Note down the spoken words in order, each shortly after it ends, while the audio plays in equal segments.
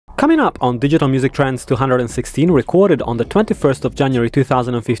Coming up on Digital Music Trends 216, recorded on the 21st of January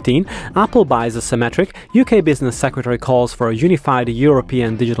 2015, Apple buys a Semetric, UK Business Secretary calls for a unified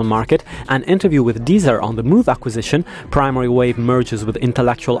European digital market, an interview with Deezer on the Muve acquisition, Primary Wave merges with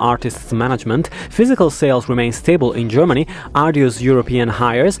Intellectual Artists Management, physical sales remain stable in Germany, Rdio's European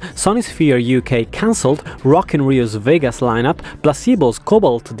hires, Sonisphere UK cancelled, Rock In Rio's Vegas lineup, Placebo's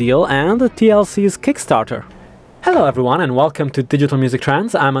Kobalt deal, and TLC's Kickstarter. Hello everyone and welcome to Digital Music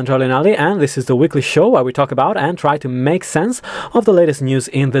Trends. I'm Andrea Leonelli and this is the weekly show where we talk about and try to make sense of the latest news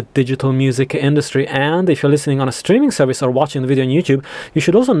in the digital music industry. And if you're listening on a streaming service or watching the video on YouTube, you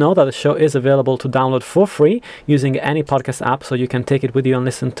should also know that the show is available to download for free using any podcast app, so you can take it with you and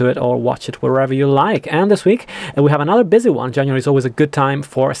listen to it or watch it wherever you like. And this week we have another busy one. January is always a good time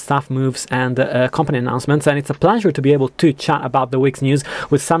for staff moves and company announcements, and it's a pleasure to be able to chat about the week's news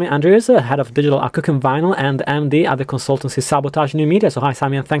with Sammy Andrews, head of digital at Cooking Vinyl and MD at the consultancy Sabotage New Media. So hi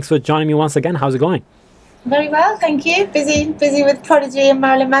Sammy, and thanks for joining me once again. How's it going? Very well, thank you. Busy with Prodigy and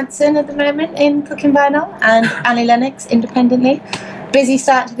Marilyn Manson at the moment in Cooking Vinyl, and Annie Lennox independently. Busy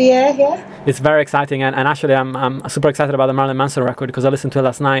start to the year here. It's very exciting, and actually I'm super excited about the Marilyn Manson record because I listened to it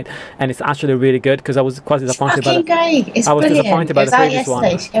last night and it's actually really good, because I was quite disappointed by disappointed by the previous one.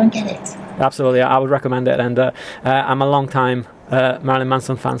 Go and get it. Absolutely, I would recommend it, and I'm a long time Marilyn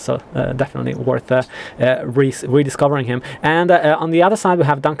Manson fan, so definitely worth rediscovering him. And on the other side we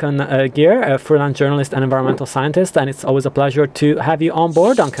have Duncan Geere, a freelance journalist and environmental scientist, and it's always a pleasure to have you on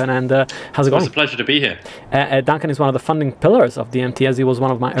board, Duncan. And how's it going? It's a pleasure to be here. Duncan is one of the funding pillars of DMT, as he was one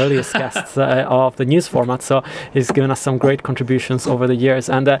of my earliest guests of the news format, so he's given us some great contributions over the years.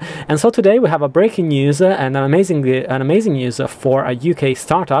 And so today we have a breaking news and an amazing news for a UK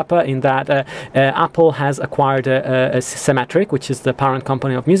startup in that Apple has acquired Semetric, which is the parent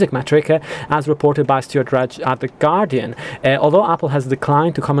company of Musicmetric, as reported by Stuart Dredge at The Guardian. Although Apple has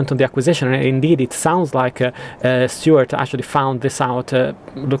declined to comment on the acquisition, and indeed it sounds like Stuart actually found this out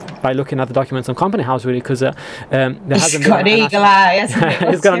by looking at the documents on Company House, really, because there hasn't been an eagle eye, hasn't it?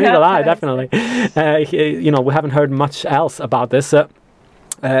 He's got an eagle eye, definitely. You know, we haven't heard much else about this.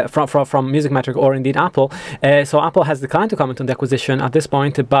 From Musicmetric or indeed Apple. So Apple has declined to comment on the acquisition at this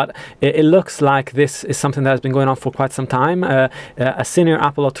point, but it looks like this is something that has been going on for quite some time. A senior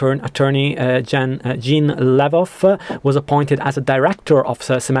Apple attorney, Gene Levoff, was appointed as a director of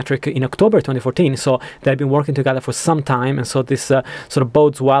Semetric in October 2014. So they've been working together for some time, and so this sort of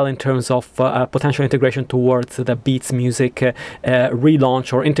bodes well in terms of potential integration towards the Beats Music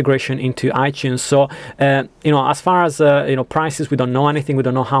relaunch or integration into iTunes. So you know, as far as prices, we don't know anything. We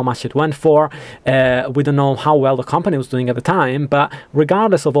don't know how much it went for. We don't know how well the company was doing at the time. But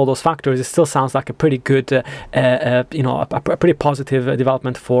regardless of all those factors, it still sounds like a pretty good, a pretty positive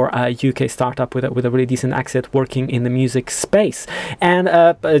development for a UK startup with a really decent exit working in the music space. And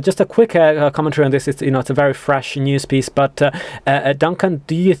just a quick commentary on this. It's a very fresh news piece. But Duncan,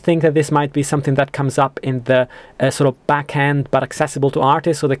 do you think that this might be something that comes up in the sort of back end, but accessible to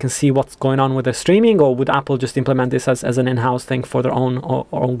artists, so they can see what's going on with the streaming, or would Apple just implement this as an in-house thing for their own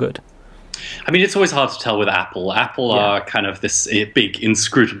good? I mean, it's always hard to tell with Apple. Apple are kind of this big,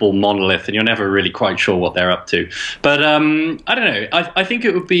 inscrutable monolith, and you're never really quite sure what they're up to. But I don't know. I think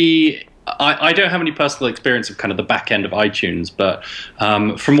it would be... I don't have any personal experience of kind of the back end of iTunes, but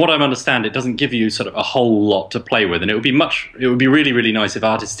from what I understand, it doesn't give you sort of a whole lot to play with, and it would be really, really nice if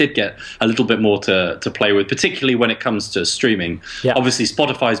artists did get a little bit more to play with, particularly when it comes to streaming. Yeah. Obviously,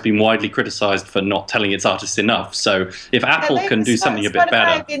 Spotify's been widely criticized for not telling its artists enough, so if Apple can do something a bit better.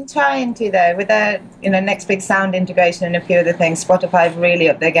 Spotify have been trying to, though, with their next big sound integration and a few other things. Spotify have really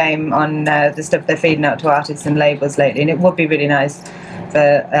upped their game on the stuff they're feeding out to artists and labels lately, and it would be really nice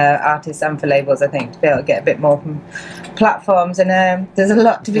for artists and for labels, I think, to be able to get a bit more from platforms. And there's a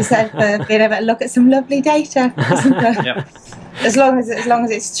lot to be said for being able to look at some lovely data, isn't there? Yep. As long as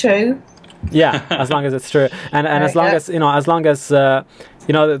it's true. Yeah, as long as it's true, and as long as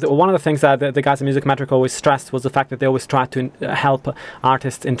one of the things that the guys at Musicmetric always stressed was the fact that they always try to help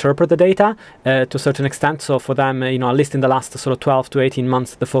artists interpret the data to a certain extent. So for them, at least in the last sort of 12 to 18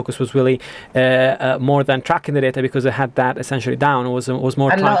 months, the focus was really more than tracking the data, because they had that essentially down. It was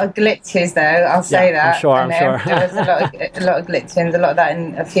more a lot of glitches, though. I'll say that. I'm sure. There was a lot of glitching, a lot of that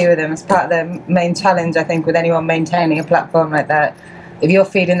in a few of them. As part of the main challenge, I think, with anyone maintaining a platform like that. If you're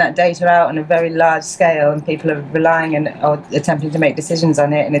feeding that data out on a very large scale and people are relying or attempting to make decisions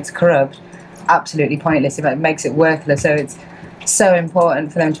on it, and it's corrupt, absolutely pointless. If it makes it worthless. So it's so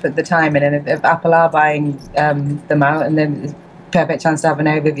important for them to put the time in. And if Apple are buying them out, and then perfect chance to have an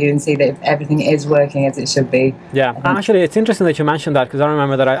overview and see that if everything is working as it should be. Yeah, actually, it's interesting that you mentioned that, because I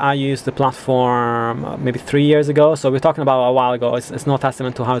remember that I used the platform maybe 3 years ago. So we're talking about a while ago. It's no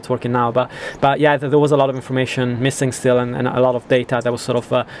testament to how it's working now, but yeah, there was a lot of information missing still, and a lot of data that was sort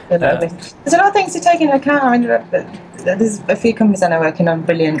of. There's a lot of things to take into account. I mean, there's a few companies I know working on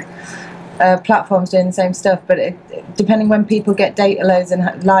brilliant platforms doing the same stuff, but depending when people get data loads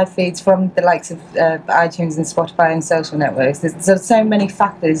and live feeds from the likes of iTunes and Spotify and social networks, there's so many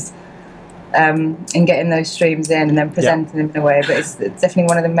factors in getting those streams in and then presenting them in a way. But it's definitely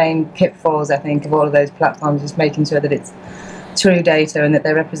one of the main pitfalls, I think, of all of those platforms, is making sure that it's true data and that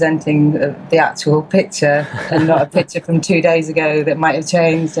they're representing the actual picture and not a picture from 2 days ago that might have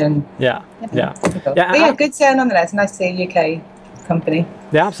changed. And but yeah, good sale nonetheless. Nice to see a UK company.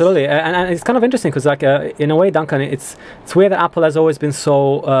 Yeah, absolutely, and it's kind of interesting because, like, in a way, Duncan, it's weird that Apple has always been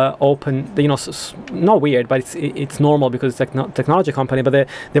so open. You know, not weird, but it's normal because it's a technology company. But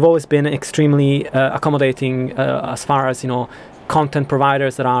they've always been extremely accommodating as far as, you know, content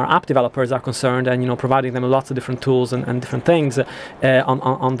providers that are app developers are concerned, and, you know, providing them lots of different tools and different things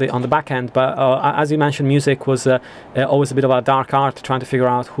on the back end. But as you mentioned, music was always a bit of a dark art, trying to figure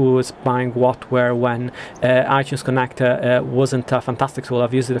out who was buying what, where, when. iTunes Connect wasn't a fantastic tool.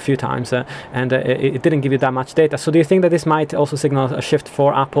 I've used it a few times, and it didn't give you that much data. So do you think that this might also signal a shift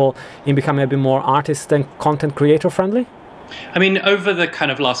for Apple in becoming a bit more artist and content creator friendly? I mean, over the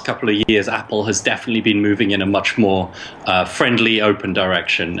kind of last couple of years, Apple has definitely been moving in a much more friendly, open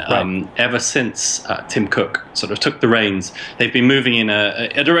direction. Right. Ever since Tim Cook sort of took the reins, they've been moving in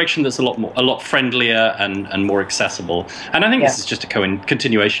a direction that's a lot friendlier and more accessible. And I think this is just a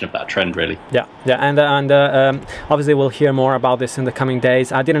continuation of that trend, really. Yeah, and obviously we'll hear more about this in the coming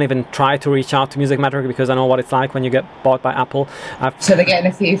days. I didn't even try to reach out to Musicmetric because I know what it's like when you get bought by Apple. So they're getting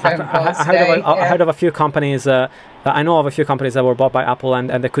a few phone calls. I heard of a few companies. I know of a few companies that were bought by Apple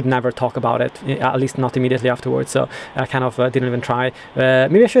and they could never talk about it, at least not immediately afterwards. So I kind of didn't even try.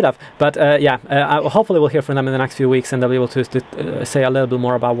 Maybe I should have. But hopefully we'll hear from them in the next few weeks and they'll be able to say a little bit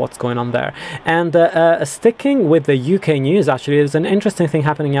more about what's going on there. And sticking with the UK news, actually, there's an interesting thing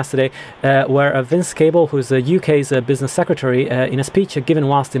happening yesterday where Vince Cable, who's the UK's business secretary, in a speech given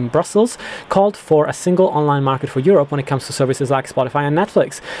whilst in Brussels, called for a single online market for Europe when it comes to services like Spotify and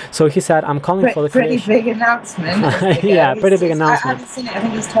Netflix. So he said, I'm calling for the creation... Pretty big announcement. Yeah, pretty big announcement. I haven't seen it. I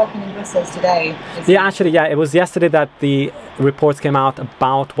think he's talking in Brussels today. Yeah, actually, it was yesterday that the reports came out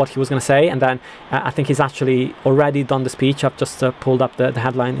about what he was going to say, and then I think he's actually already done the speech. I've just pulled up the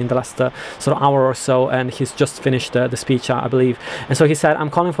headline in the last sort of hour or so, and he's just finished the speech, I believe. And so he said, I'm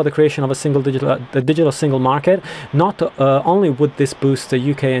calling for the creation of a single digital single market. Not only would this boost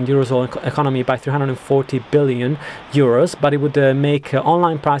the UK and Eurozone economy by 340 billion euros, but it would make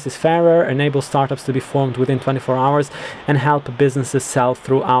online prices fairer, enable startups to be formed within 24 hours, and help businesses sell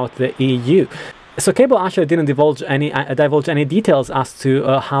throughout the EU. So Cable actually didn't divulge any details as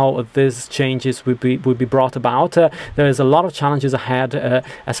to how these changes would be brought about. There is a lot of challenges ahead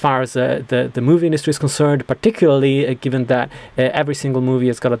as far as the movie industry is concerned, particularly given that every single movie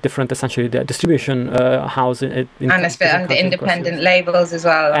has got a different, essentially, the house. And the independent labels as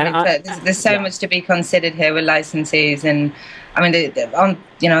well. There's so much to be considered here with licensees, and I mean, on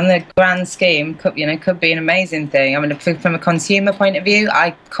the grand scheme, could be an amazing thing. I mean, from a consumer point of view,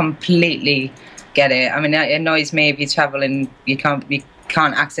 I completely get it. I mean, it annoys me if you travel and you can't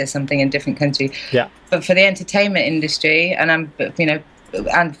access something in a different country. Yeah. But for the entertainment industry, and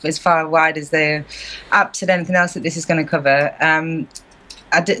and as far wide as the apps and anything else that this is going to cover,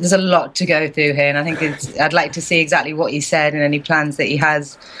 there's a lot to go through here, and I think I'd like to see exactly what he said and any plans that he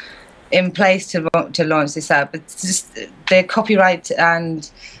has in place to launch this out. But it's just the copyright and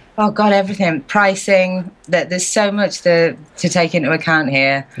everything, pricing, that there's so much to take into account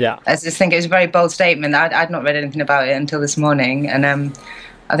here. Yeah, I just think it was a very bold statement. I'd not read anything about it until this morning, and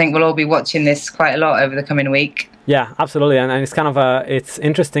I think we'll all be watching this quite a lot over the coming week. Yeah, absolutely, and it's kind of it's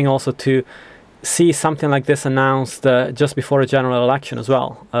interesting also to see something like this announced just before a general election as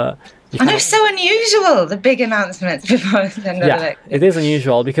well. I know, so unusual, the big announcements before the general election. It is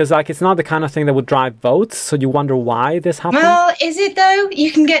unusual because, like, it's not the kind of thing that would drive votes, so you wonder why this happened. Well, is it though?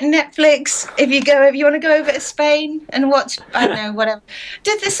 You can get Netflix if you want to go over to Spain and watch, I don't know, whatever.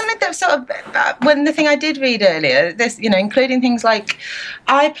 There's something that sort of, when the thing I did read earlier, this, including things like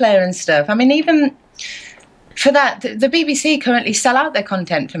iPlayer and stuff. I mean, even for that, the BBC currently sell out their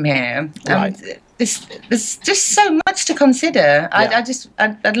content from here. Right. There's just so much to consider. Yeah.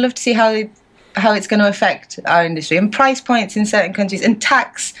 I'd love to see how it's going to affect our industry, and price points in certain countries, and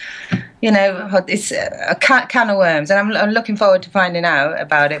tax. It's a can of worms, and I'm looking forward to finding out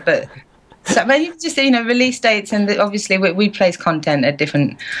about it. But So, but just, you know, release dates, and obviously we place content at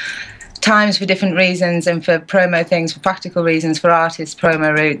different times for different reasons, and for promo things, for practical reasons, for artists,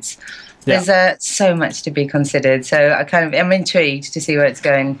 promo routes. There's so much to be considered. So I'm intrigued to see where it's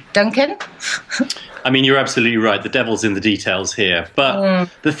going. Duncan? I mean, you're absolutely right. The devil's in the details here. But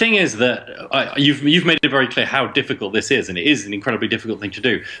the thing is that you've made it very clear how difficult this is, and it is an incredibly difficult thing to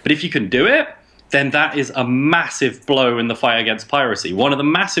do. But if you can do it, then that is a massive blow in the fight against piracy. One of the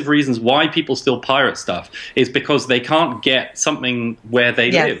massive reasons why people still pirate stuff is because they can't get something where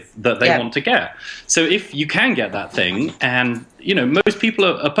they live that they want to get. So if you can get that thing, and you know, most people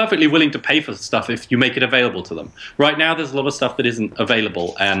are perfectly willing to pay for stuff if you make it available to them. Right now, there's a lot of stuff that isn't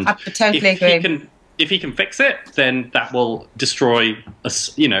available, and I totally agree. If he can fix it, then that will destroy,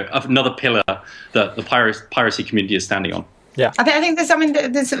 another pillar that the piracy community is standing on. Yeah, I think there's something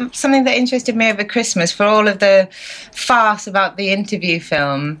that interested me over Christmas, for all of the farce about the interview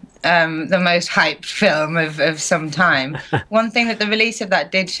film, the most hyped film of some time. One thing that the release of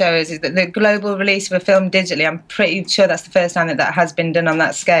that did show is that the global release of a film digitally, I'm pretty sure that's the first time that has been done on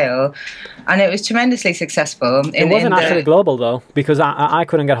that scale, and it was tremendously successful. It wasn't actually global though, because I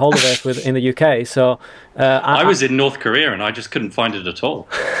couldn't get hold of it in the UK. So I was in North Korea and I just couldn't find it at all.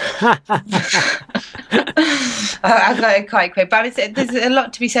 I got it quite quick, but there's a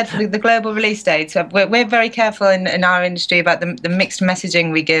lot to be said for the global release date. So we're very careful in our industry about the mixed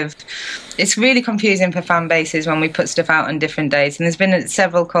messaging we give. It's really confusing for fan bases when we put stuff out on different dates, and there's been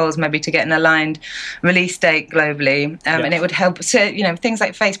several calls maybe to get an aligned release date globally, and it would help. So, you know, things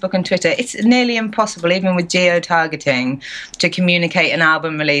like Facebook and Twitter, it's nearly impossible, even with geo-targeting, to communicate an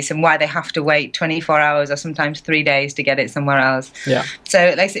album release and why they have to wait 24 hours or sometimes 3 days to get it somewhere else. Yeah.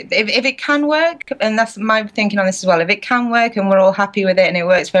 So like, if it can work, and that's my thinking on this as well, if it can work and we're all happy with it and it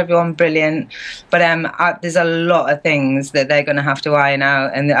works for everyone, brilliant. But there's a lot of things that they're going to have to iron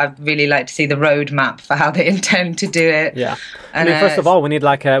out, and I'd really like to see the roadmap for how they intend to do it. Yeah, and, I mean, first of all, we need the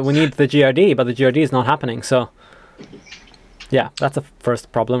GRD, but the GRD is not happening. So yeah, that's a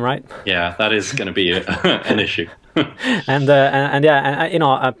first problem, right? Yeah, that is going to be an issue. and you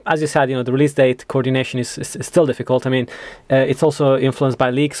know, as you said, you know, the release date coordination is still difficult. I mean, it's also influenced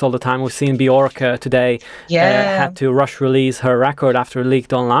by leaks all the time. We've seen Bjork today had to rush release her record after it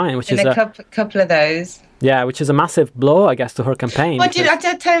leaked online, which is a couple of those. Yeah, which is a massive blow, I guess, to her campaign. Well, I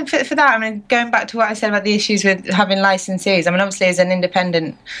tell you, for that, I mean, going back to what I said about the issues with having licensees, I mean, obviously, as an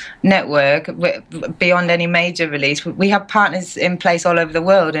independent network, beyond any major release, we have partners in place all over the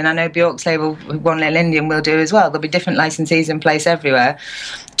world, and I know Bjork's label, One Little Indian, will do as well. There'll be different licensees in place everywhere.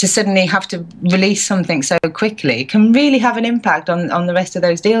 To suddenly have to release something so quickly can really have an impact on the rest of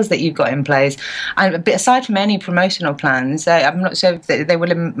those deals that you've got in place. And aside from any promotional plans, I'm not sure if they will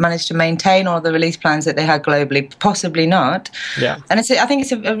have managed to maintain all the release plans that they had globally. Possibly not. Yeah. And I think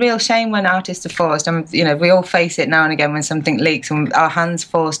it's a real shame when artists are forced. You know, we all face it now and again when something leaks and our hands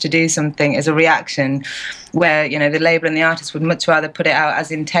forced to do something as a reaction, where, you know, the label and the artist would much rather put it out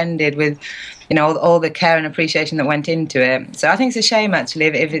as intended, with, you know, all the care and appreciation that went into it. So I think it's a shame, actually,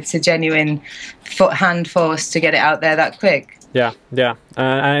 if it's a genuine hand force to get it out there that quick. Yeah, yeah,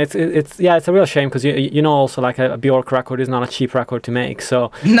 and it's a real shame, because you know, also, like, a Bjork record is not a cheap record to make.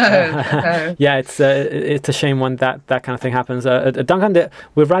 So no. Yeah, it's a shame when that kind of thing happens. Duncan,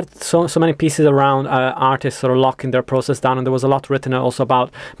 we've read so many pieces around artists sort of locking their process down, and there was a lot written also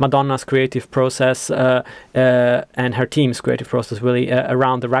about Madonna's creative process and her team's creative process, really,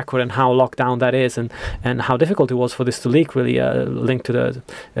 around the record, and how locked down that is, and how difficult it was for this to leak, really, linked to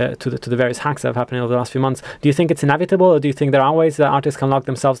the various hacks that have happened over the last few months. Do you think it's inevitable, or do you think there are ways that artists can lock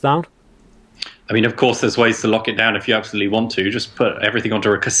themselves down? I mean, of course, there's ways to lock it down if you absolutely want to. Just put everything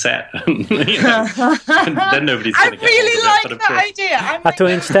onto a cassette. You know, then nobody's going to get hold of it. That idea. A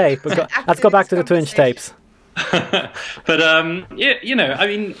 2-inch tape. Let's go back to the 2-inch tapes. But yeah, you know, I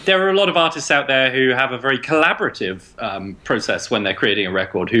mean, there are a lot of artists out there who have a very collaborative process when they're creating a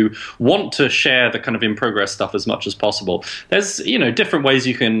record, who want to share the kind of in progress stuff as much as possible. There's, you know, different ways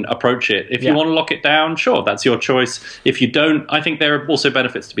you can approach it. If you want to lock it down, sure, that's your choice. If you don't, I think there are also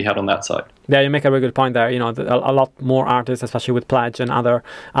benefits to be had on that side. Yeah, you make a very good point there. You know, a lot more artists, especially with Pledge and other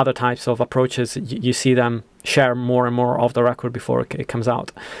types of approaches, you see them share more and more of the record before it comes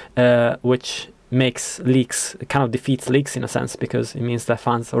out, which makes leaks, kind of defeats leaks in a sense, because it means that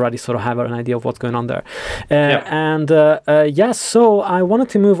fans already sort of have an idea of what's going on there. So I wanted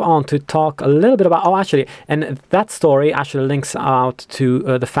to move on to talk a little bit about, and that story actually links out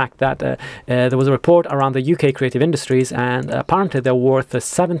to the fact that there was a report around the UK creative industries, and apparently they're worth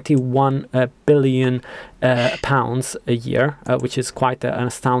 71 billion pounds a year, which is quite an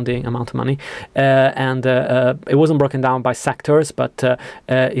astounding amount of money. And it wasn't broken down by sectors, but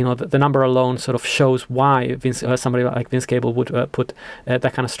you know, the number alone sort of shows why somebody like Vince Cable would put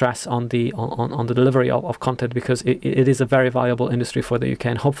that kind of stress on the delivery of content, because it is a very valuable industry for the UK,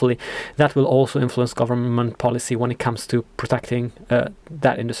 and hopefully that will also influence government policy when it comes to protecting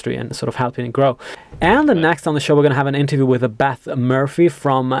that industry and sort of helping it grow. And next on the show, we're going to have an interview with Beth Murphy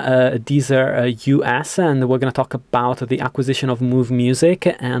from Deezer US, and we're going to talk about the acquisition of Muve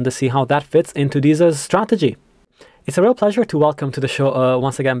Music and see how that fits into Deezer's strategy. It's a real pleasure to welcome to the show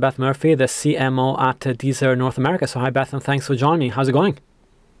once again Beth Murphy, the CMO at Deezer North America. So hi Beth, and thanks for joining me. How's it going?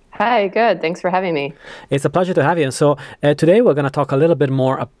 Hi, good. Thanks for having me. It's a pleasure to have you. And so today we're going to talk a little bit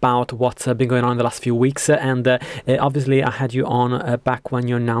more about what's been going on in the last few weeks. And obviously I had you on back when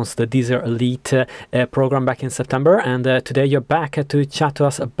you announced the Deezer Elite program back in September. And today you're back to chat to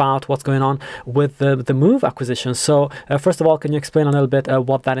us about what's going on with the Muve acquisition. So first of all, can you explain a little bit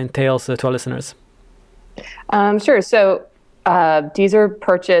what that entails to our listeners? Sure. So Deezer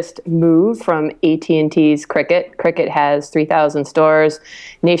purchased Muve from AT&T's Cricket. Cricket has 3,000 stores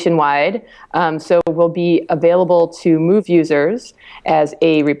nationwide, so will be available to Muve users as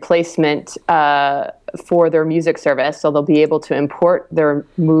a replacement for their music service. So they'll be able to import their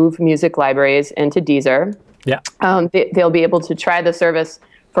Muve music libraries into Deezer. Yeah. They'll be able to try the service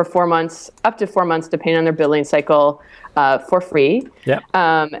for 4 months, up to 4 months, depending on their billing cycle, for free. Yeah.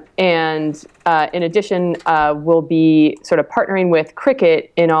 And in addition, we'll be sort of partnering with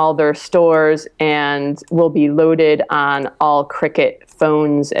Cricket in all their stores, and will be loaded on all Cricket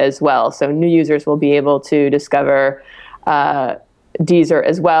phones as well. So new users will be able to discover Deezer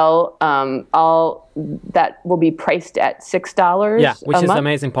as well. All that will be priced at $6. Yeah, which is an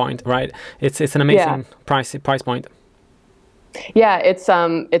amazing point, right? It's an amazing price point. Yeah, it's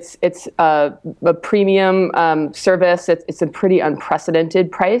a premium service. It's a pretty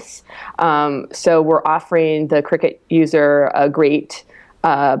unprecedented price. So we're offering the Cricket user a great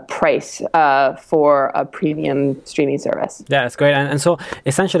price for a premium streaming service. Yeah, it's great. And so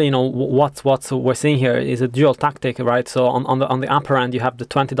essentially, you know, what we're seeing here is a dual tactic, right? So on the upper end, you have the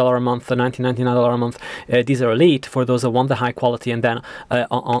 $20 a month, the $19.99 a month Deezer Elite for those that want the high quality, and then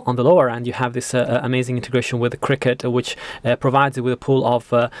on the lower end, you have this amazing integration with Cricket, which provides you with a pool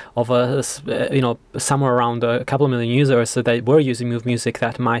of you know, somewhere around a couple of million users that were using Muve Music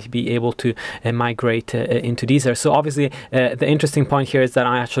that might be able to migrate into Deezer. So obviously, the interesting point here is that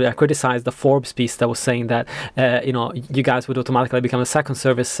I criticized the Forbes piece that was saying that you know, you guys would automatically become a second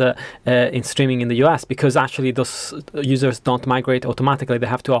service in streaming in the US, because actually those users don't migrate automatically; they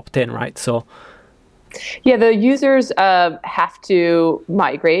have to opt in, right? So. Yeah, the users have to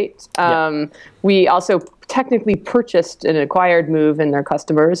migrate. We also technically purchased and acquired Muve and their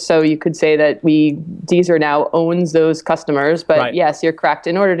customers, so you could say that Deezer now owns those customers. But yes, you're correct.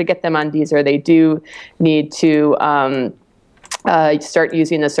 In order to get them on Deezer, they do need to start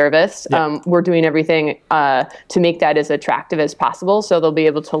using the service. We're doing everything to make that as attractive as possible. So they'll be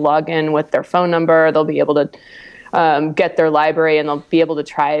able to log in with their phone number. They'll be able to get their library, and they'll be able to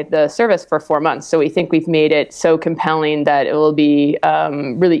try the service for 4 months. So we think we've made it so compelling that it will be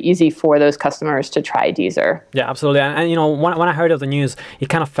really easy for those customers to try Deezer. Yeah, absolutely. And you know, when I heard of the news, it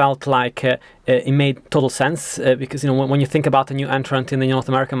kind of felt like it made total sense, because, you know, when you think about a new entrant in the North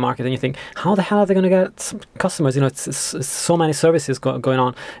American market, and you think, how the hell are they going to get some customers? You know, it's so many services going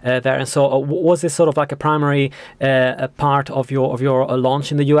on there. And so was this sort of like a primary part of your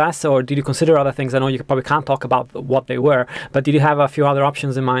launch in the US, or did you consider other things? I know you probably can't talk about what they were, but did you have a few other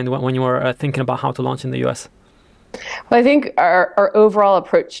options in mind when you were thinking about how to launch in the US? Well, I think our overall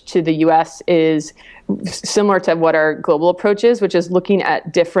approach to the US is similar to what our global approach is, which is looking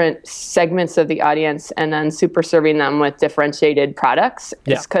at different segments of the audience and then super serving them with differentiated products.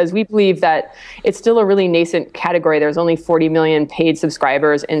 It's because we believe that it's still a really nascent category. There's only 40 million paid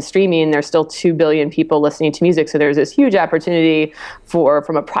subscribers in streaming. There's still 2 billion people listening to music. So there's this huge opportunity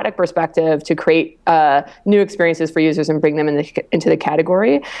from a product perspective to create new experiences for users and bring them into the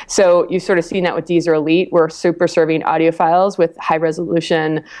category. So you've sort of seen that with Deezer Elite. We're super serving audiophiles with high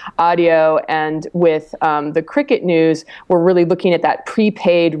resolution audio, and with the Cricket news, we're really looking at that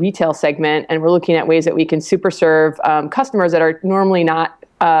prepaid retail segment, and we're looking at ways that we can super serve customers that are normally not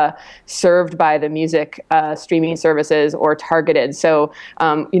served by the music streaming services or targeted. So,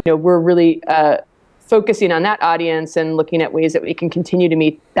 you know, we're really focusing on that audience and looking at ways that we can continue to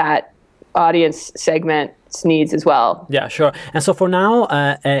meet that audience segment's needs as well. Yeah, sure. And so for now,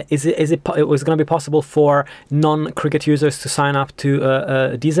 is it going to be possible for non-Cricket users to sign up to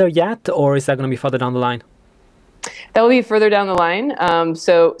Deezer yet, or is that going to be further down the line? That will be further down the line.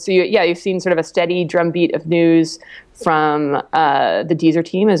 You've seen sort of a steady drumbeat of news from the Deezer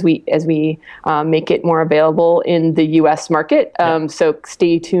team as we make it more available in the U.S. market. So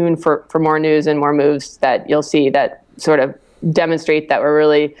stay tuned for more news and more moves that you'll see that sort of demonstrate that we're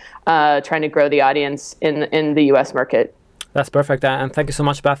really trying to grow the audience in the U.S. market. That's perfect, and thank you so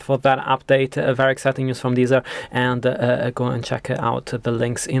much, Beth, for that update. Very exciting news from Deezer, and go and check out the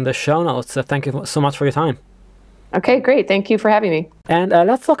links in the show notes. Thank you so much for your time. Okay, great. Thank you for having me. And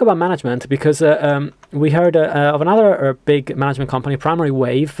let's talk about management, because we heard of another big management company, Primary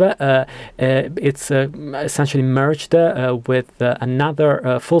Wave. It's essentially merged with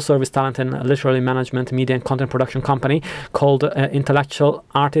another full-service talent and literary management, media and content production company called Intellectual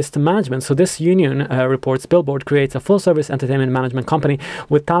Artist Management. So this union, reports Billboard, creates a full-service entertainment management company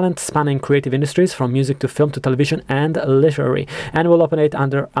with talent spanning creative industries from music to film to television and literary, and will operate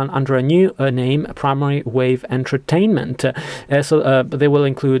under a new name, Primary Wave Entertainment. They will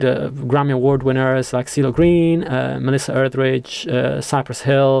include Grammy Award winners like CeeLo Green, Melissa Etheridge, Cypress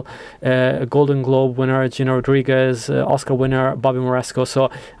Hill, Golden Globe winner Gina Rodriguez, Oscar winner Bobby Moresco. So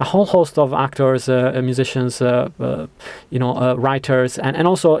a whole host of actors, musicians, writers, and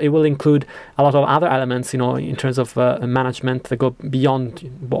also it will include a lot of other elements, in terms of management that go beyond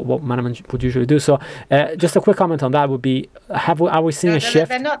what management would usually do. So just a quick comment on that would be: are we seeing a shift?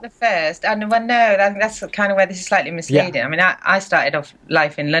 They're not the first, and that's kind of where this is slightly misleading. Yeah. I mean, I started off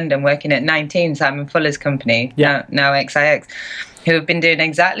life in London working at 19, Simon Fuller's company, now XIX, who have been doing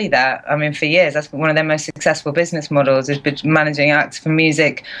exactly that. I mean, for years, that's one of their most successful business models, is managing acts for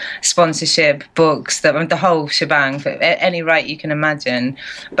music, sponsorship, books, the whole shebang, for any right you can imagine.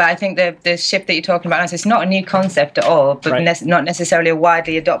 But I think the shift that you're talking about, it's not a new concept at all, but not necessarily a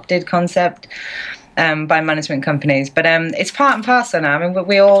widely adopted concept by management companies. But it's part and parcel now. I mean,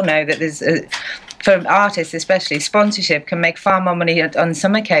 we all know that there's for artists especially, sponsorship can make far more money on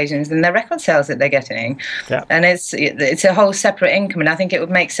some occasions than their record sales that they're getting. Yeah. And it's a whole separate income, and I think it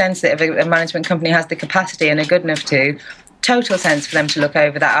would make sense that if a management company has the capacity and are good enough to, total sense for them to look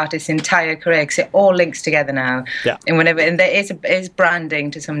over that artist's entire career, because it all links together now. Yeah. And there is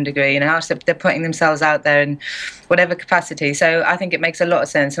branding to some degree, artists, they're putting themselves out there in whatever capacity. So I think it makes a lot of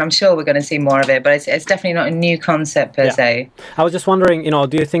sense, and I'm sure we're going to see more of it, but it's definitely not a new concept per se. I was just wondering,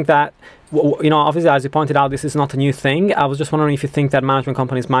 do you think that, obviously, as you pointed out, this is not a new thing. I was just wondering if you think that management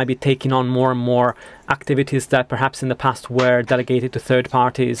companies might be taking on more and more activities that perhaps in the past were delegated to third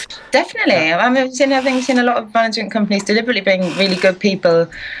parties. Definitely. I've seen a lot of management companies deliberately bring really good people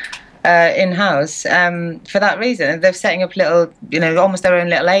in-house for that reason. They're setting up little, almost their own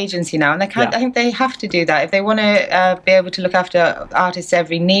little agency now, and I think they have to do that if they want to be able to look after artists'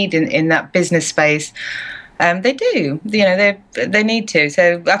 every need in that business space. They do, they need to.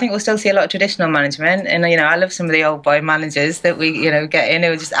 So I think we'll still see a lot of traditional management, and I love some of the old boy managers that we get in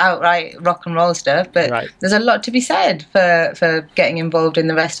who are just outright rock and roll stuff. But there's a lot to be said for getting involved in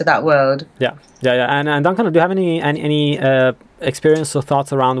the rest of that world. Yeah. And Duncan, do you have any experience or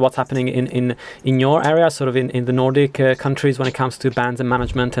thoughts around what's happening in your area, sort of in the Nordic countries, when it comes to bands and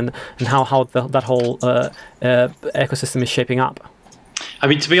management, and how that whole ecosystem is shaping up? I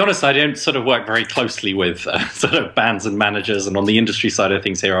mean, to be honest, I don't sort of work very closely with sort of bands and managers, and on the industry side of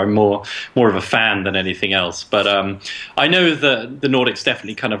things here, I'm more of a fan than anything else. But I know that the Nordics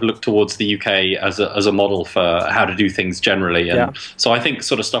definitely kind of look towards the UK as a model for how to do things generally, and so I think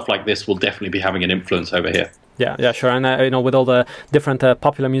sort of stuff like this will definitely be having an influence over here. Yeah, sure. And with all the different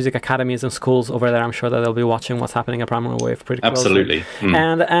popular music academies and schools over there, I'm sure that they'll be watching what's happening at Primary Wave pretty closely. Absolutely.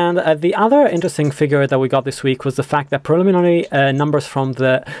 And the other interesting figure that we got this week was the fact that preliminary numbers from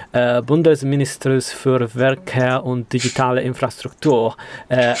the Bundesministerium für Werke und digitale Infrastruktur,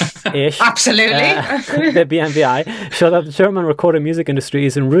 absolutely, the BMWI, show that the German recorded music industry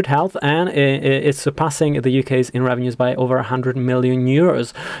is in rude health, and it's surpassing the UK's in revenues by over 100 million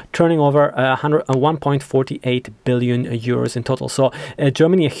euros, turning over 1.48 billion euros in total. So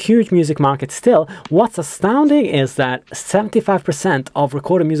Germany, a huge music market still. What's astounding is that 75% of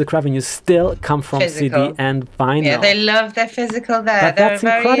recorded music revenues still come from physical. CD and vinyl. Yeah, they love their physical there. That's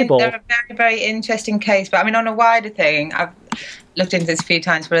incredible. They're a very, very interesting case. But I mean, on a wider thing, I've looked into this a few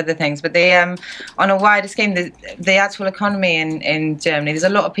times for other things, but on a wider scheme, the actual economy in Germany, there's a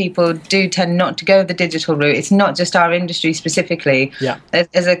lot of people do tend not to go the digital route. It's not just our industry specifically. Yeah.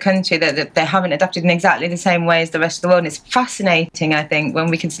 As a country that they haven't adapted in exactly the same way as the rest of the world. And it's fascinating, I think, when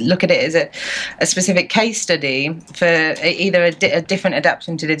we can look at it as a specific case study for either a different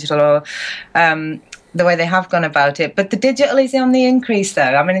adaptation to digital or the way they have gone about it. But the digital is on the increase, though.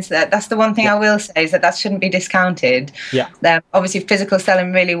 I mean, that's the one thing I will say, is that shouldn't be discounted. Yeah. Obviously, physical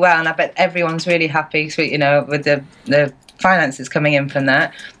selling really well, and I bet everyone's really happy, you know, with the finances coming in from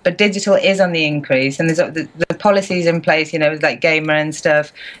that. But digital is on the increase, and there's the policies in place, you know, with like Gamer and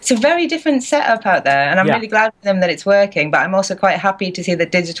stuff. It's a very different setup out there, and I'm really glad for them that it's working. But I'm also quite happy to see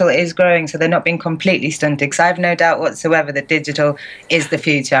that digital is growing, so they're not being completely stunted. Because I have no doubt whatsoever that digital is the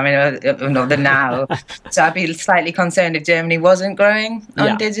future. I mean, not the now. So I'd be slightly concerned if Germany wasn't growing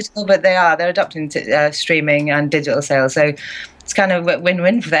on digital, but they are. They're adopting streaming and digital sales. So it's kind of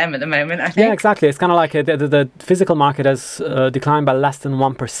win-win for them at the moment, I think. Yeah, exactly. It's kind of like the physical market has declined by less than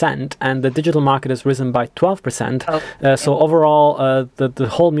 1%, and the digital market has risen by 12%. So overall, the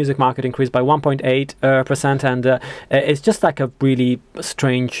whole music market increased by 1.8%, and it's just like a really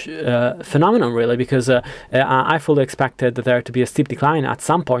strange phenomenon, really, because I fully expected there to be a steep decline at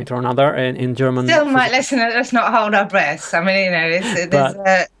some point or another in German. Still might listen. Let's not hold our breaths. I mean, you know,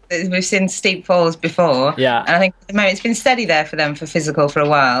 we've seen steep falls before, and I think at the moment it's been steady there for them for physical for a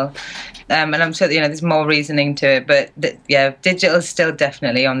while, and I'm sure that, you know, there's more reasoning to it, but digital is still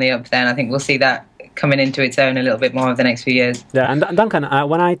definitely on the up there, and I think we'll see that coming into its own a little bit more over the next few years. Yeah, and Duncan,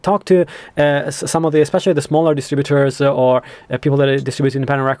 when I talk to some of especially the smaller distributors or people that distribute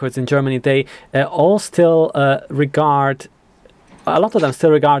independent records in Germany, they all still regard. A lot of them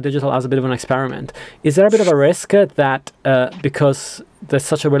still regard digital as a bit of an experiment. Is there a bit of a risk that because there's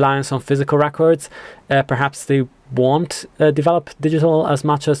such a reliance on physical records, perhaps they won't develop digital as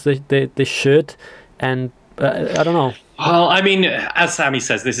much as they should? And I don't know. Well, I mean, as Sammy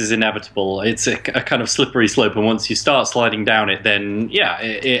says, this is inevitable. It's a kind of slippery slope, and once you start sliding down it, then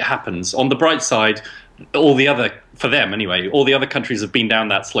it happens. On the bright side, for them anyway, all the other countries have been down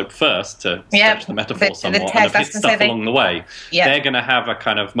that slope first, to stretch the metaphor somewhat, and have hit stuff along the way. They're going to have a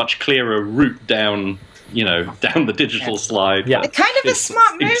kind of much clearer route down, you know, down the digital slide. Yeah, kind of a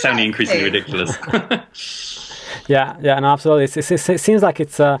smart move. It's sounding increasingly ridiculous. No, absolutely. It seems like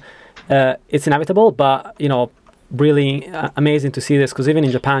it's inevitable, but, you know, really amazing to see this, because even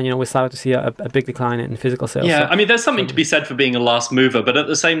in Japan, you know, we started to see a big decline in physical sales. Yeah, I mean, there's something to be said for being a last mover, but at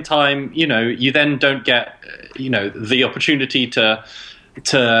the same time, you know, you then don't get, you know, the opportunity to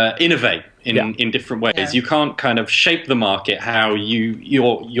innovate in different ways. You can't kind of shape the market how you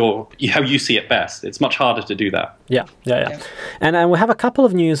see it best. It's much harder to do that. Yeah. And we have a couple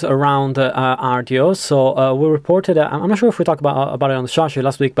of news around Rdio. So we reported, I'm not sure if we talked about it on the show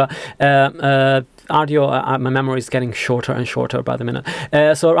last week, but Rdio, my memory is getting shorter and shorter by the minute.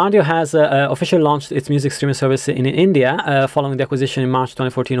 So Rdio has officially launched its music streaming service in India, following the acquisition in March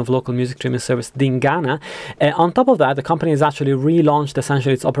 2014 of local music streaming service Dingana. On top of that, the company has actually relaunched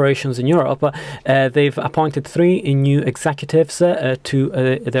essentially its operations in Europe. They've appointed 3 new executives to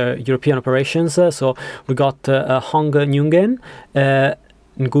their European operations. So we got Hong Nguyen,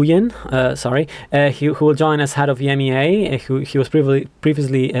 who will join as head of EMEA. He was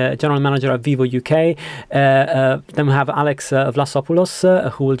previously general manager at Vivo UK. Then we have Alex Vlasopoulos,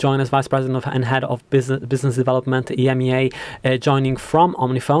 who will join as vice president and head of business development EMEA, joining from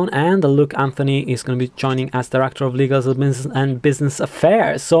Omnifone. And Luke Anthony is going to be joining as director of legal and business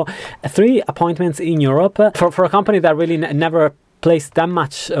affairs. So 3 appointments in Europe for a company that really never placed that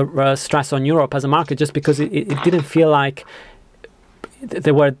much stress on Europe as a market, just because it didn't feel like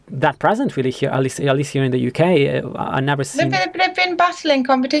they were that present really here, at least here in the UK. I never seen. They've been battling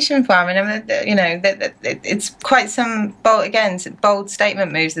competition for. I mean, you know, it's quite some bold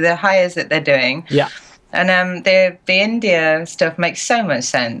statement moves. The hires that they're doing. Yeah. And the India stuff makes so much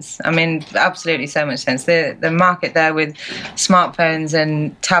sense. I mean, absolutely so much sense. The market there with smartphones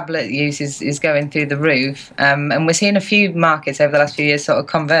and tablet use is going through the roof. And we're seeing a few markets over the last few years sort of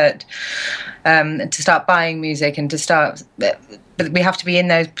convert to start buying music and to start. But we have to be in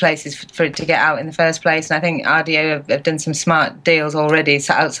those places for it to get out in the first place. And I think Rdio have done some smart deals already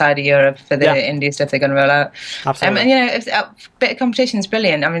outside of Europe for the India stuff they're going to roll out. Absolutely. And, you know, a bit of competition is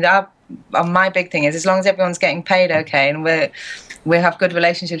brilliant. I mean, my big thing is, as long as everyone's getting paid okay, and we have good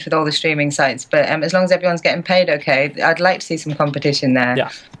relationships with all the streaming sites, but as long as everyone's getting paid okay, I'd like to see some competition there.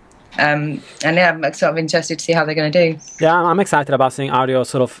 Yeah. And I'm sort of interested to see how they're going to do. Yeah, I'm excited about seeing Rdio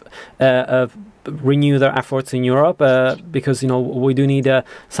sort of renew their efforts in Europe, because, you know, we do need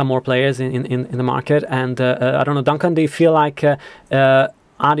some more players in the market. And I don't know, Duncan, do you feel like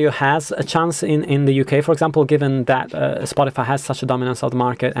Rdio has a chance in the UK, for example, given that Spotify has such a dominance of the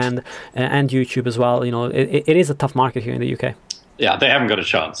market, and YouTube as well? You know, it is a tough market here in the UK. Yeah, they haven't got a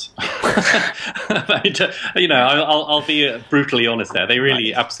chance. You know, I'll be brutally honest there. They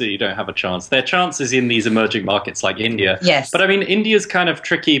really absolutely don't have a chance. Their chance is in these emerging markets like India. Yes. But I mean, India's kind of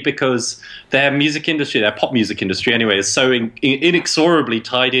tricky because their music industry, their pop music industry anyway, is so inexorably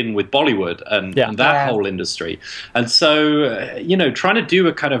tied in with Bollywood and that whole industry. And so, you know, trying to do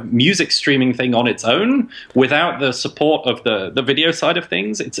a kind of music streaming thing on its own without the support of the video side of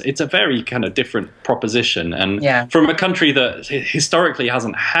things, it's a very kind of different proposition. And from a country that historically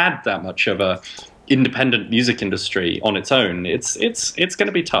hasn't had that much of a independent music industry on its own, it's going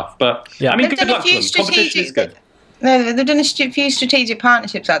to be tough. But I mean, good luck to them. Competition is good. No, they've done a few strategic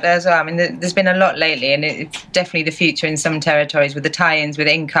partnerships out there as well. I mean, there's been a lot lately, and it's definitely the future in some territories with the tie-ins with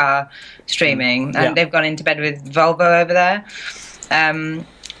in-car streaming, and they've gone into bed with Volvo over there.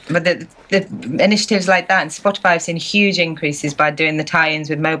 But the initiatives like that, and Spotify have seen huge increases by doing the tie-ins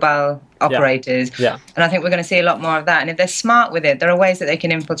with mobile operators. And I think we're going to see a lot more of that. And if they're smart with it, there are ways that they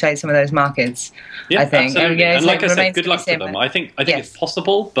can infiltrate some of those markets. I think. Absolutely. And like I said, good luck to them. I think it's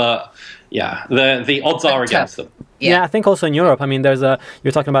possible, but the odds are against them. Yeah, I think also in Europe, I mean,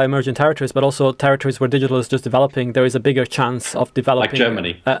 you're talking about emerging territories, but also territories where digital is just developing. There is a bigger chance of developing. Like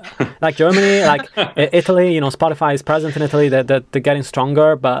Germany. Like Germany, like Italy, you know, Spotify is present in Italy. They're getting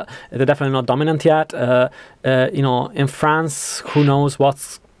stronger, but they're definitely not dominant yet. You know, in France, who knows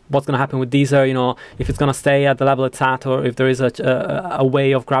what's going to happen with Deezer, you know, if it's going to stay at the level it's at, or if there is a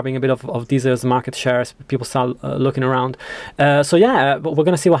way of grabbing a bit of Deezer's market shares, people start looking around. So yeah, we're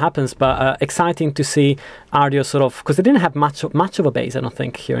going to see what happens, but exciting to see Rdio sort of, because they didn't have much of a base, I don't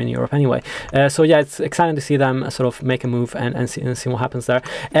think, here in Europe anyway. So yeah, it's exciting to see them sort of make a move and see what happens there.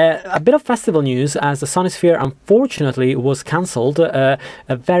 A bit of festival news, as the Sonisphere unfortunately was cancelled. A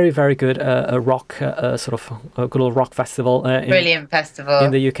very, very good rock, sort of a good old rock festival. Brilliant festival.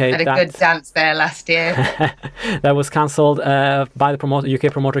 In the UK. Had a good dance there last year. That was cancelled by the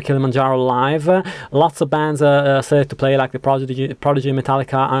UK promoter Kilimanjaro Live. Lots of bands slated to play, like the Prodigy,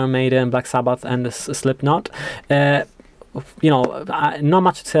 Metallica, Iron Maiden, Black Sabbath, and Slipknot. You know, not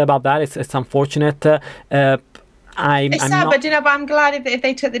much to say about that. It's unfortunate. It's sad, but you know, but I'm glad if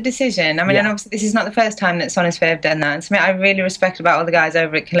they took the decision. I mean, and obviously this is not the first time that Sonisphere have done that. And something I really respect about all the guys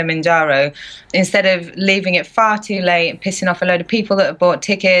over at Kilimanjaro, instead of leaving it far too late and pissing off a load of people that have bought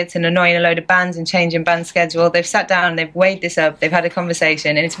tickets and annoying a load of bands and changing band schedule, they've sat down, they've weighed this up, they've had a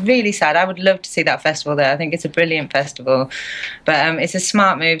conversation, and it's really sad. I would love to see that festival there. I think it's a brilliant festival, but it's a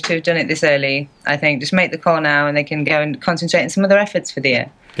smart move to have done it this early. I think just make the call now, and they can go and concentrate on some other efforts for the year.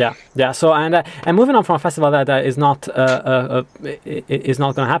 Yeah. So and moving on from a festival that is not going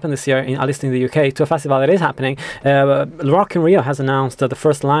to happen this year, at least in the UK, to a festival that is happening. Rock in Rio has announced the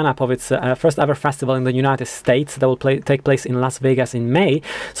first lineup of its first ever festival in the United States that will take place in Las Vegas in May.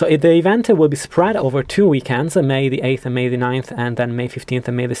 So the event will be spread over 2 weekends, May the 8th and May the 9th, and then May 15th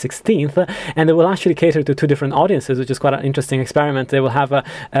and May the 16th. And they will actually cater to 2 different audiences, which is quite an interesting experiment. They will have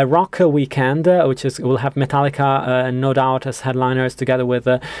a rock weekend, which will have Metallica, no doubt, as headliners, together with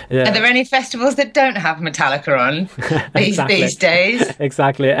are there any festivals that don't have Metallica on these days?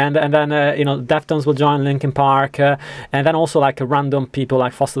 Exactly. And then you know, Deftones will join, Linkin Park, and then also like random people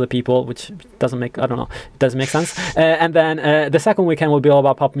like Foster the People, which doesn't make, I don't know, it doesn't make sense. And then the second weekend will be all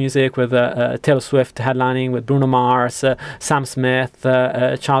about pop music, with Taylor Swift headlining, with Bruno Mars, Sam Smith,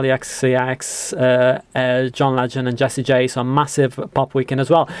 Charlie XCX, John Legend, and Jessie J. So a massive pop weekend as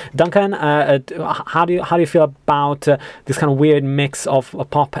well. Duncan, how do you feel about this kind of weird mix of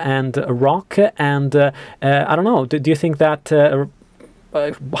pop and rock? And I don't know, do you think that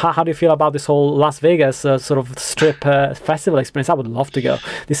how do you feel about this whole Las Vegas sort of strip festival experience? I would love to go.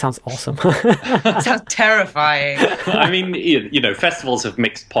 This sounds awesome. Sounds terrifying. I mean, you know, festivals have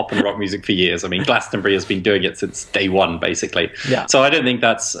mixed pop and rock music for years. I mean, Glastonbury has been doing it since day one, basically. Yeah. So I don't think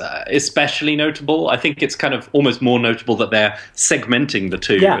that's especially notable. I think it's kind of almost more notable that they're segmenting the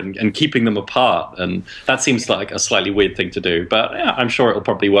two and keeping them apart. And that seems like a slightly weird thing to do. But yeah, I'm sure it'll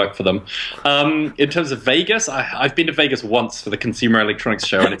probably work for them. In terms of Vegas, I've been to Vegas once for the Consumer Electronics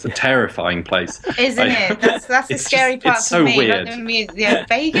Show, and it's a terrifying place, isn't it? That's the scary part it's so for me. Weird.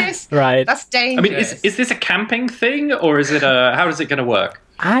 Vegas, right? That's dangerous. I mean, is this a camping thing, or is it how is it going to work?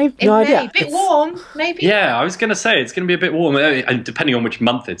 I've no idea. A bit warm, maybe. Yeah, I was going to say it's going to be a bit warm, and depending on which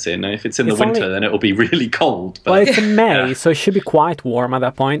month it's in. If it's in the winter, then it'll be really cold. But, well, it's in May, so it should be quite warm at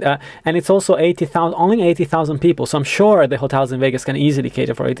that point. And it's also only 80,000 people, so I'm sure the hotels in Vegas can easily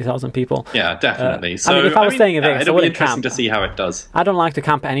cater for 80,000 people. Yeah, definitely. So I mean, if I was staying in Vegas, it'll be interesting camp. To see how it does. I don't like to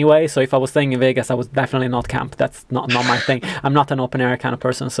camp anyway, so if I was staying in Vegas, I would definitely not camp. That's not my thing. I'm not an open air kind of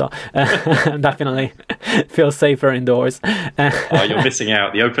person, so definitely feel safer indoors. Oh, you're missing out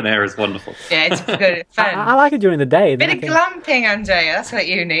out. The open air is wonderful. Yeah, it's good. Fun. I like it during the day. Bit of glamping, Andrea. That's what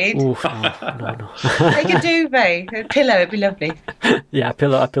you need. Oof, no. Take a duvet, a pillow. It'd be lovely. Yeah, a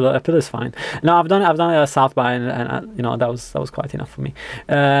pillow is fine. No, I've done a South by, and you know, that was quite enough for me.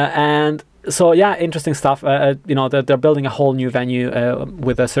 And so yeah, interesting stuff. You know, they're building a whole new venue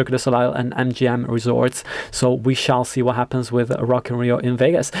with a Cirque du Soleil and MGM resorts. So we shall see what happens with Rock in Rio in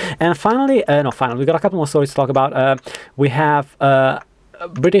Vegas. And finally, we got a couple more stories to talk about. We have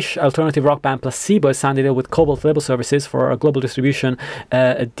British alternative rock band Placebo has signed a deal with Kobalt label services for a global distribution,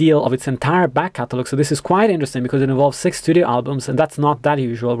 a deal of its entire back catalogue. So this is quite interesting because it involves 6 studio albums, and that's not that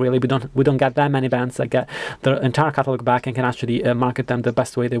usual, really. We don't get that many bands that get their entire catalogue back and can actually market them the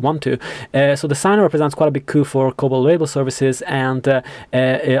best way they want to. So the signing represents quite a big coup for Kobalt label services, and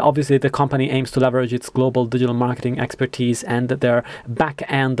obviously the company aims to leverage its global digital marketing expertise and their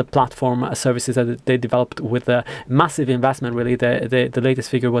back-end platform services that they developed with a massive investment, really. The latest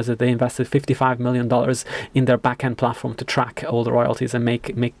figure was that they invested $55 million in their back-end platform to track all the royalties and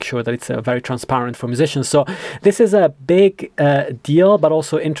make sure that it's very transparent for musicians. So this is a big deal, but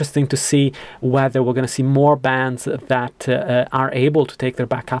also interesting to see whether we're going to see more bands that are able to take their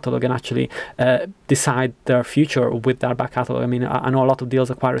back catalog and actually decide their future with their back catalog. I mean, I know a lot of deals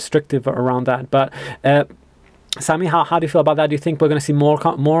are quite restrictive around that, but Sammy, how do you feel about that? Do you think we're going to see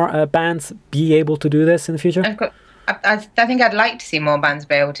more bands be able to do this in the future? I think I'd like to see more bands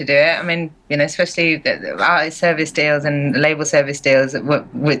be able to do it. I mean, you know, especially the artist service deals and label service deals,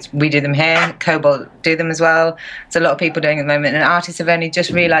 which we do them here. Kobalt do them as well. There's a lot of people doing it at the moment, and artists have only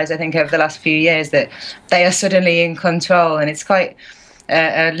just realised, I think, over the last few years that they are suddenly in control, and it's quite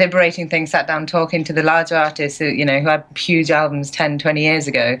a liberating thing. Sat down talking to the larger artists who had huge albums 10, 20 years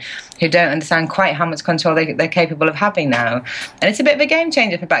ago, who don't understand quite how much control they're capable of having now. And it's a bit of a game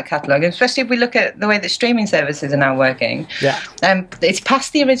changer for back catalogue, especially if we look at the way that streaming services are now working. Yeah. It's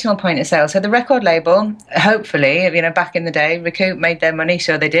past the original point of sale. So the record label, hopefully, back in the day, Recoup made their money,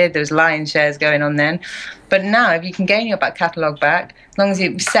 sure they did. There was lion shares going on then. But now, if you can gain your back catalogue back, as long as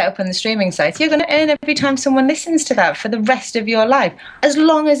you set up on the streaming sites, you're going to earn every time someone listens to that for the rest of your life, as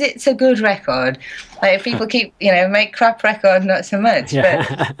long as it's a good record. Like, if people keep, make crap record, not so much.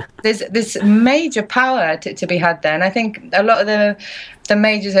 Yeah. But there's major power to be had there. And I think a lot of the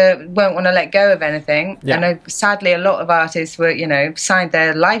majors won't want to let go of anything. Yeah. I know, sadly, a lot of artists were, signed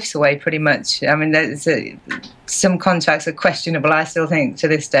their lives away pretty much. I mean, some contracts are questionable, I still think, to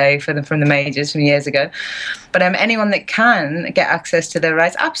this day from the majors from years ago. But anyone that can get access to their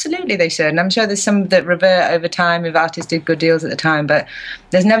rights, absolutely they should. And I'm sure there's some that revert over time if artists did good deals at the time. But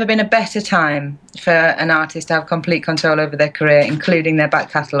there's never been a better time for an artist to have complete control over their career, including their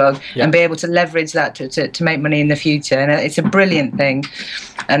back catalogue, and be able to leverage that to make money in the future. And it's a brilliant thing.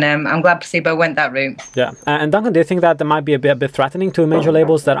 And I'm glad Placebo went that route. Yeah. And Duncan, do you think that there might be a bit threatening to major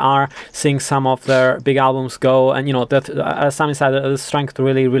labels that are seeing some of their big albums go? And that, as Sammy said, the strength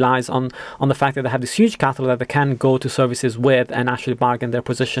really relies on the fact that they have this huge catalog that they can go to services with and actually bargain their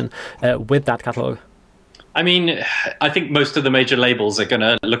position with that catalog. I mean, I think most of the major labels are going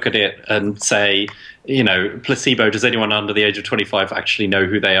to look at it and say, Placebo, does anyone under the age of 25 actually know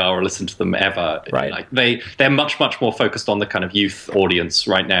who they are or listen to them ever? Right. Like they're much more focused on the kind of youth audience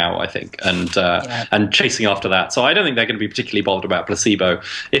right now, I think, and chasing after that. So I don't think they're going to be particularly bothered about Placebo.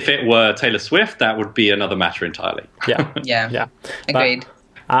 If it were Taylor Swift, that would be another matter entirely. Yeah. Yeah. Agreed.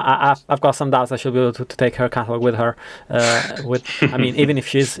 I've got some doubts that she'll be able to take her catalog with her. I mean, even if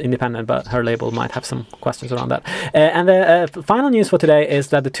she's independent, but her label might have some questions around that. And the final news for today is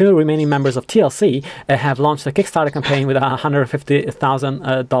that the 2 remaining members of TLC have launched a Kickstarter campaign with a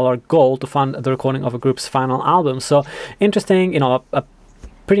 $150,000 goal to fund the recording of a group's final album. So interesting, a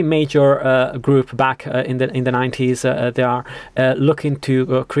pretty major group back in the 90s. They are looking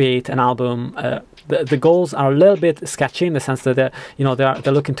to create an album. The goals are a little bit sketchy in the sense that they're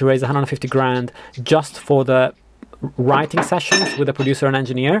looking to raise 150 grand just for the writing sessions with a producer and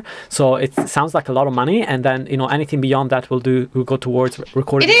engineer. So it sounds like a lot of money, and then anything beyond that will go towards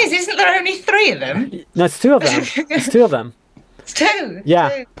recording. It is, isn't there only 3 of them? No, it's 2 of them. It's 2 of them. It's 2.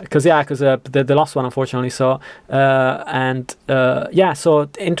 Yeah, because they lost one, unfortunately. So so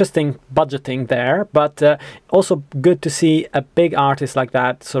interesting budgeting there, but also good to see a big artist like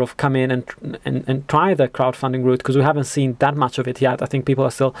that sort of come in and try the crowdfunding route, because we haven't seen that much of it yet. I think people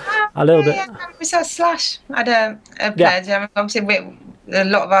are still a little bit. We saw Slash had a pledge. I mean, obviously, a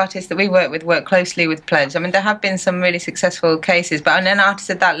lot of artists that we work with work closely with Pledge. I mean, there have been some really successful cases, but an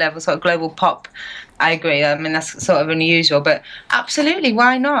artist at that level, sort of global pop, I agree. I mean, that's sort of unusual, but absolutely,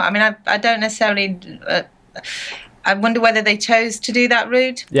 why not? I mean, I don't necessarily. I wonder whether they chose to do that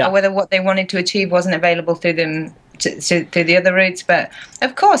route, or whether what they wanted to achieve wasn't available through them through the other routes. But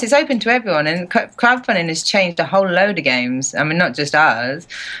of course, it's open to everyone, and crowdfunding has changed a whole load of games. I mean, not just ours,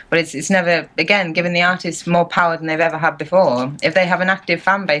 but it's never, again, given the artists more power than they've ever had before. If they have an active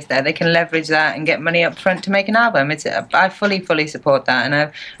fan base there, they can leverage that and get money up front to make an album. I fully support that,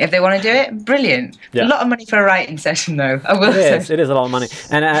 and if they want to do it, brilliant. A lot of money for a writing session, though. I will say. It is a lot of money,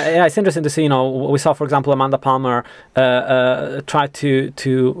 and it's interesting to see. We saw, for example, Amanda Palmer try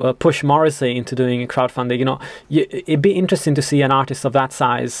to push Morrissey into doing crowdfunding. It'd be interesting to see an artist of that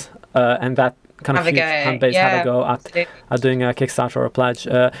size and that kind of huge fan base have a go at doing a Kickstarter or a pledge.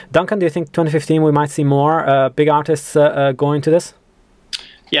 Duncan, do you think 2015 we might see more big artists going to this?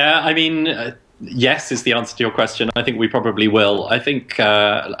 Yeah, I mean, yes is the answer to your question. I think we probably will. I think,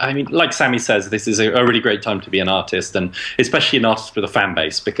 I mean, like Sammy says, this is a really great time to be an artist, and especially an artist with a fan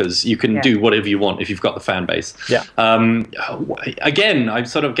base, because you can do whatever you want if you've got the fan base. Yeah. Again, I'm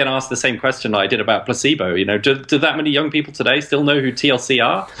sort of going to ask the same question I did about Placebo. Do that many young people today still know who TLC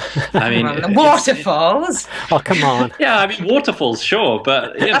are? I mean, Waterfalls. Oh, come on. Yeah, I mean, Waterfalls, sure,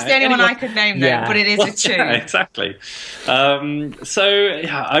 but that's the only one I could name, though. But it is a tune. Yeah, exactly. So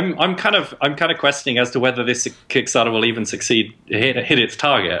yeah, I'm kind of questioning as to whether this Kickstarter will even succeed, hit its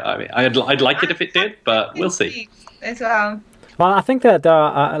target. I mean, I'd like it if it did, but we'll see. As well. Well, I think that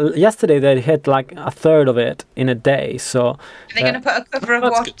yesterday they hit like a third of it in a day. So are they going to put a cover of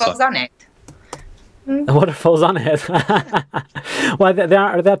Waterfalls on it? Waterfalls on it. Well, they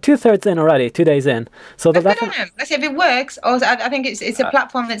are 2/3 in already, 2 days in. So let's see if it works. Also, I think it's a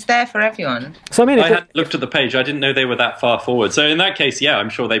platform that's there for everyone. So I mean, I hadn't looked at the page. I didn't know they were that far forward. So in that case, yeah, I'm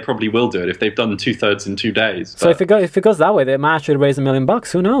sure they probably will do it if they've done 2/3 in 2 days. So if it goes that way, they might actually raise $1 million.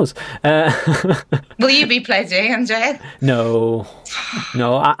 Who knows? Will you be pledging, Andrea? No.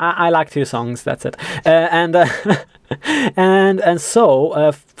 I like 2 songs. That's it. And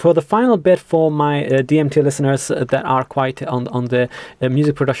so for the final bit for my DMT listeners that are quite on the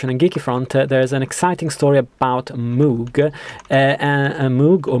music production and geeky front, there's an exciting story about Moog.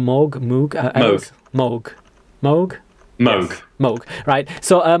 Moog or Moog? Moog? Moog. Moog, right.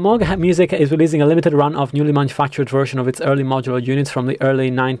 So Moog Music is releasing a limited run of newly manufactured version of its early modular units from the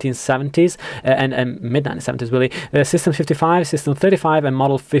early 1970s and mid-1970s, really. System 55, System 35, and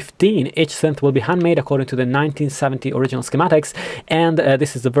Model 15. Each synth will be handmade according to the 1970 original schematics, and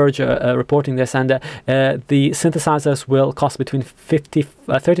this is The Verge reporting this, and the synthesizers will cost between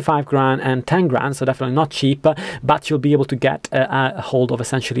 35 grand and 10 grand, so definitely not cheap, but you'll be able to get a hold of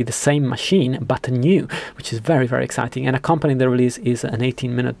essentially the same machine, but new, which is very, very exciting. And accompanying the release is an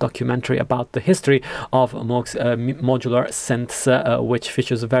 18-minute documentary about the history of Moog's modular synths, which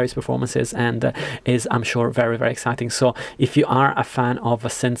features various performances and is, I'm sure, very, very exciting. So if you are a fan of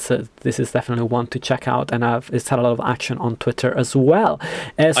synths, this is definitely one to check out, and it's had a lot of action on Twitter as well.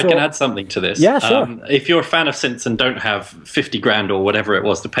 I can add something to this. Yeah, sure. If you're a fan of synths and don't have 50 grand or whatever it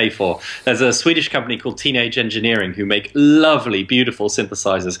was to pay for, there's a Swedish company called Teenage Engineering who make lovely, beautiful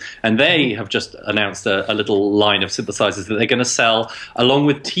synthesizers, and they have just announced a little line of synthesizers that they're going to sell along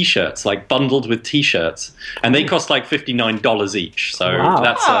with t-shirts, like bundled with t-shirts, and they cost like $59 each. So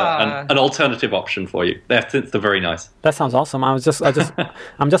that's an alternative option for you. They're very nice. That sounds awesome. I'm just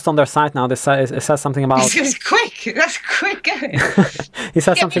on their site now. It says something about. It's quick. That's quick. It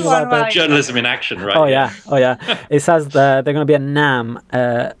says something about journalism in action, right? Oh yeah. It says they're going to be at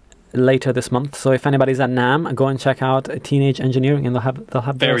NAMM later this month. So if anybody's at NAMM, go and check out Teenage Engineering, and they'll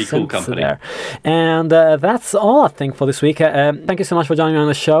have very cool company there. And that's all I think for this week. Thank you so much for joining me on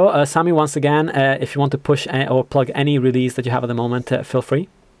the show, Sammy. Once again, if you want to push or plug any release that you have at the moment, feel free.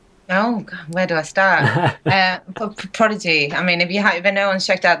 Oh, where do I start? Prodigy. I mean, if no one's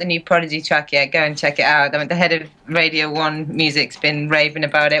checked out the new Prodigy track yet, go and check it out. I mean, the head of Radio 1 Music's been raving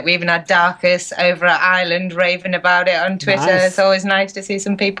about it. We even had Darkus over at Ireland raving about it on Twitter. Nice. It's always nice to see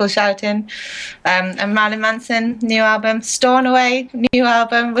some people shouting. And Marilyn Manson, new album. Stornoway, new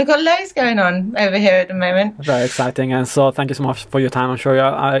album. We've got loads going on over here at the moment. Very exciting. And so thank you so much for your time. I'm sure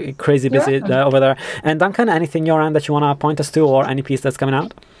you're crazy busy over there. And Duncan, anything your end that you want to point us to, or any piece that's coming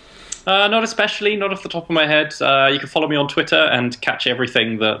out? Not especially, not off the top of my head. You can follow me on Twitter and catch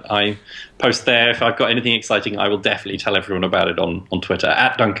everything that I post there. If I've got anything exciting, I will definitely tell everyone about it on Twitter,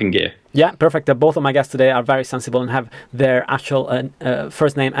 at Duncan Geere. Yeah, perfect. Both of my guests today are very sensible and have their actual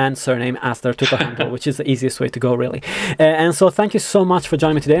first name and surname as their Twitter handle, which is the easiest way to go, really. And so thank you so much for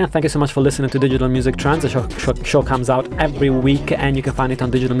joining me today, and thank you so much for listening to Digital Music Trends. The show comes out every week, and you can find it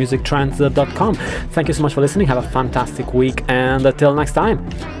on digitalmusictrends.com. Thank you so much for listening. Have a fantastic week, and until next time.